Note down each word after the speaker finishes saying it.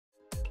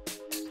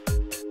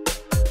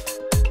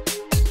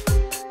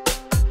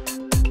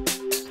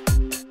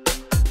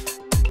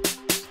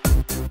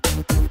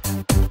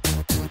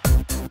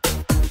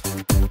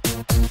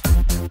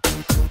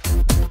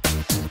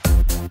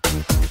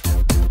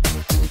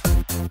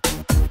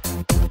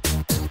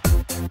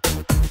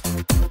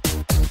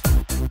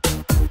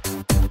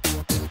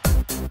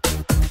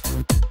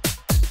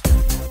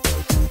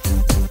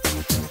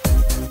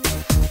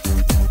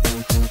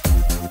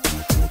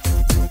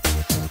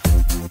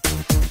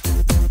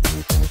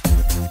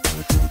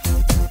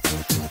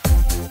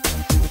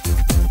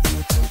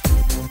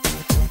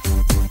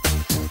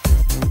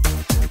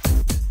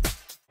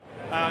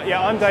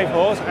Dave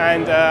Hawes,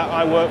 and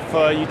I work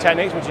for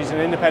Eutechnyx, which is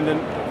an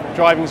independent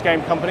driving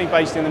game company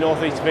based in the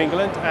northeast of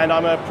England, and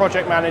I'm a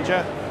project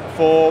manager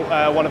for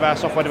one of our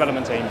software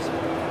development teams.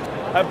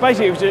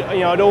 Basically, it was,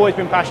 I'd always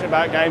been passionate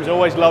about games,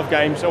 always loved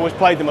games, always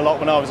played them a lot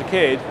when I was a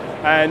kid,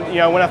 and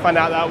when I found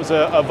out that was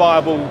a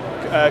viable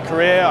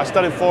career, I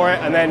studied for it,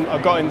 and then I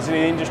got into the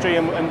industry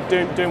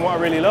and doing what I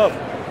really love.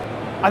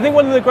 I think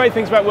one of the great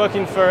things about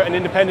working for an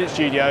independent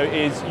studio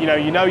is,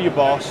 you know your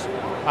boss,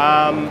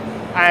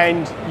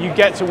 and you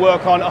get to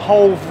work on a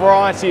whole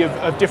variety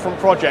of different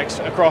projects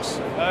across,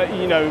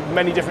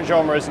 many different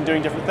genres and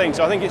doing different things.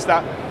 So I think it's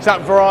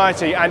that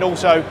variety, and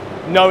also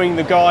knowing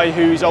the guy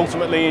who's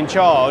ultimately in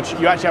charge,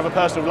 you actually have a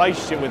personal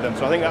relationship with them.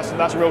 So I think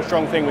that's a real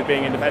strong thing with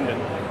being independent.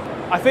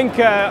 I think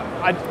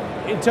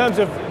in terms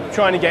of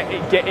trying to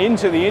get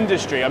into the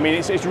industry, I mean,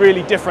 it's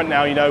really different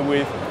now,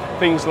 with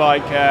things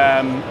like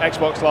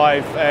Xbox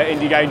Live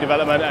indie game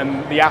development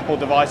and the Apple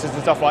devices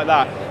and stuff like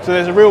that. So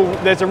there's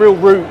a real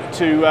route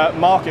to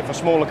market for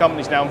smaller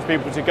companies now and for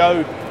people to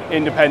go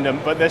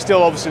independent, but there's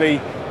still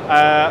obviously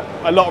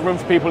a lot of room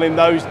for people in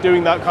those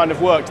doing that kind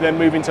of work to then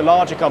move into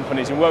larger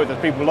companies and work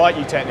with people like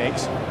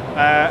Eutechnyx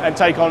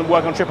and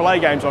work on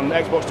AAA games on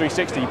Xbox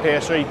 360,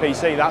 PS3,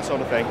 PC, that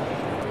sort of thing.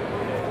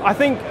 I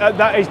think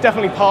that is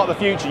definitely part of the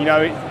future.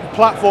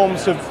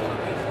 Platforms have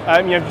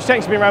Eutechnyx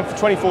has been around for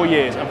 24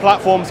 years, and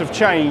platforms have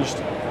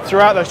changed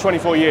throughout those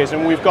 24 years,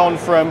 and we've gone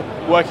from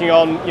working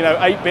on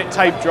 8-bit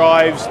tape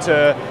drives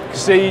to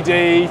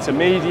CD to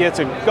media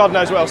to God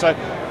knows what else. So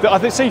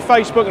I see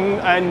Facebook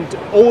and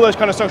all those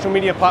kind of social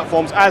media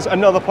platforms as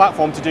another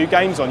platform to do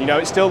games on.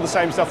 It's still the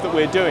same stuff that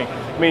we're doing.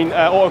 I mean,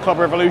 Auto Club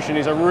Revolution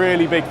is a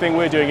really big thing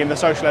we're doing in the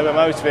social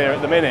MMO sphere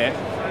at the minute,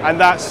 and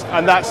that's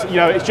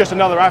it's just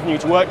another avenue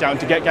to work down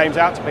to get games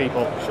out to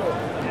people. Sure.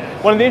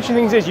 One of the interesting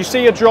things is you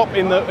see a drop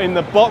in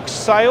the box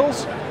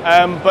sales,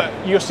 but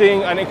you're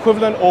seeing an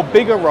equivalent or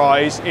bigger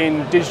rise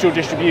in digital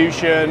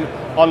distribution,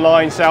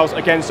 online sales,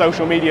 again,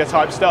 social media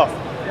type stuff.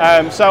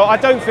 So I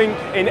don't think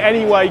in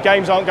any way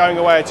games aren't going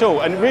away at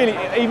all, and really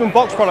even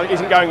box product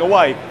isn't going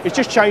away. It's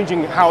just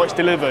changing how it's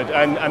delivered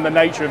and the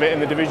nature of it and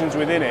the divisions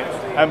within it.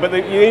 But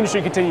the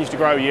industry continues to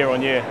grow year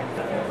on year.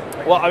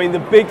 Well, I mean, the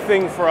big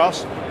thing for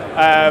us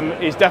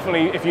is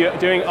definitely, if you're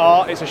doing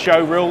art, it's a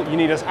show reel. You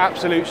need an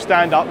absolute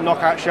stand-up,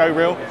 knockout show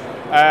reel.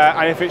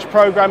 And if it's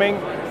programming,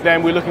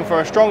 then we're looking for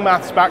a strong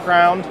maths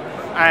background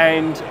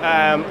and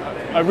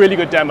a really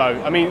good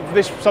demo. I mean,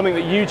 something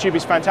that YouTube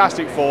is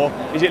fantastic for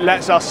is it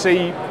lets us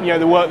see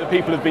the work that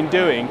people have been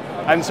doing,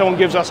 and someone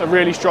gives us a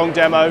really strong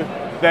demo,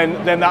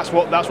 then that's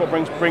what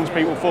brings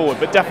people forward.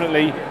 But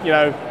definitely,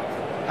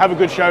 have a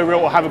good show reel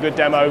or have a good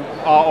demo,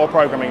 art or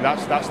programming.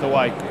 That's the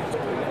way.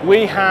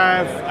 We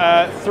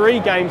have 3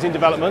 games in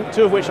development,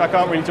 2 of which I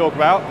can't really talk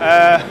about.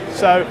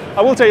 So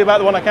I will tell you about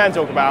the one I can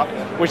talk about,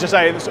 which is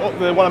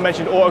the one I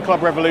mentioned, Auto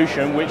Club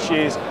Revolution, which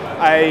is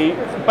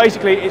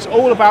basically it's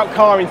all about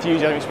car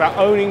enthusiasm. It's about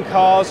owning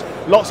cars,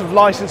 lots of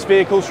licensed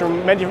vehicles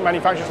from many different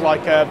manufacturers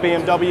like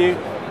BMW,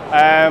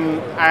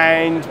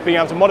 and being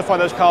able to modify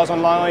those cars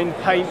online,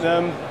 paint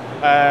them,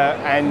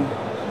 and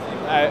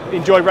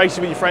enjoy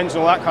racing with your friends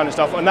and all that kind of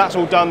stuff. And that's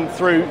all done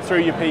through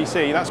your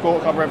PC. That's Auto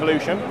Club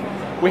Revolution.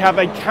 We have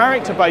a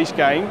character-based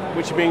game,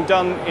 which is being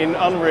done in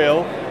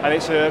Unreal, and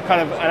it's a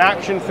kind of an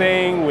action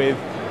thing with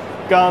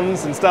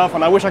guns and stuff,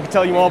 and I wish I could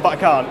tell you more, but I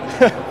can't.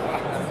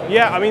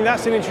 Yeah, I mean,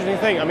 that's an interesting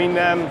thing. I mean,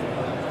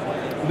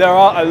 there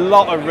are a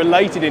lot of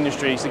related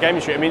industries to the game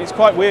industry. I mean, it's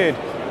quite weird.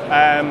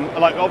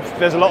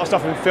 There's a lot of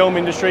stuff in the film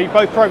industry,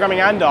 both programming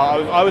and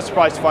art. I was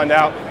surprised to find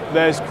out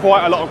there's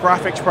quite a lot of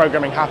graphics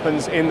programming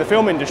happens in the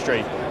film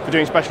industry for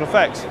doing special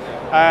effects.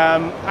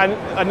 And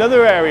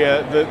another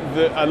area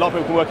that a lot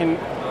of people can work in,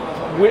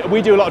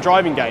 we do a lot of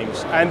driving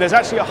games, and there's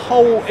actually a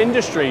whole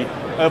industry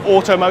of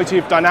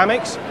automotive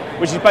dynamics,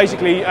 which is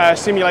basically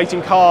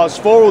simulating cars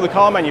for all the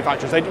car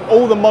manufacturers. They do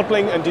all the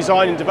modelling and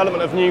design and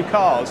development of new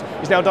cars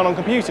is now done on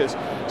computers.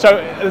 So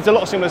there's a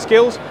lot of similar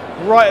skills.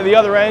 Right at the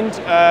other end,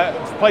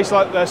 places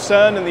like the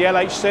CERN and the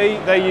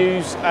LHC, they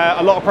use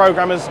a lot of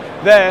programmers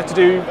there to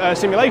do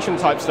simulation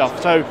type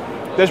stuff. So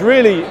there's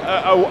really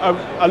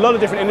a lot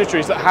of different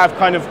industries that have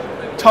kind of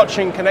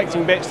touching,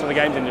 connecting bits to the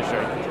games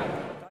industry.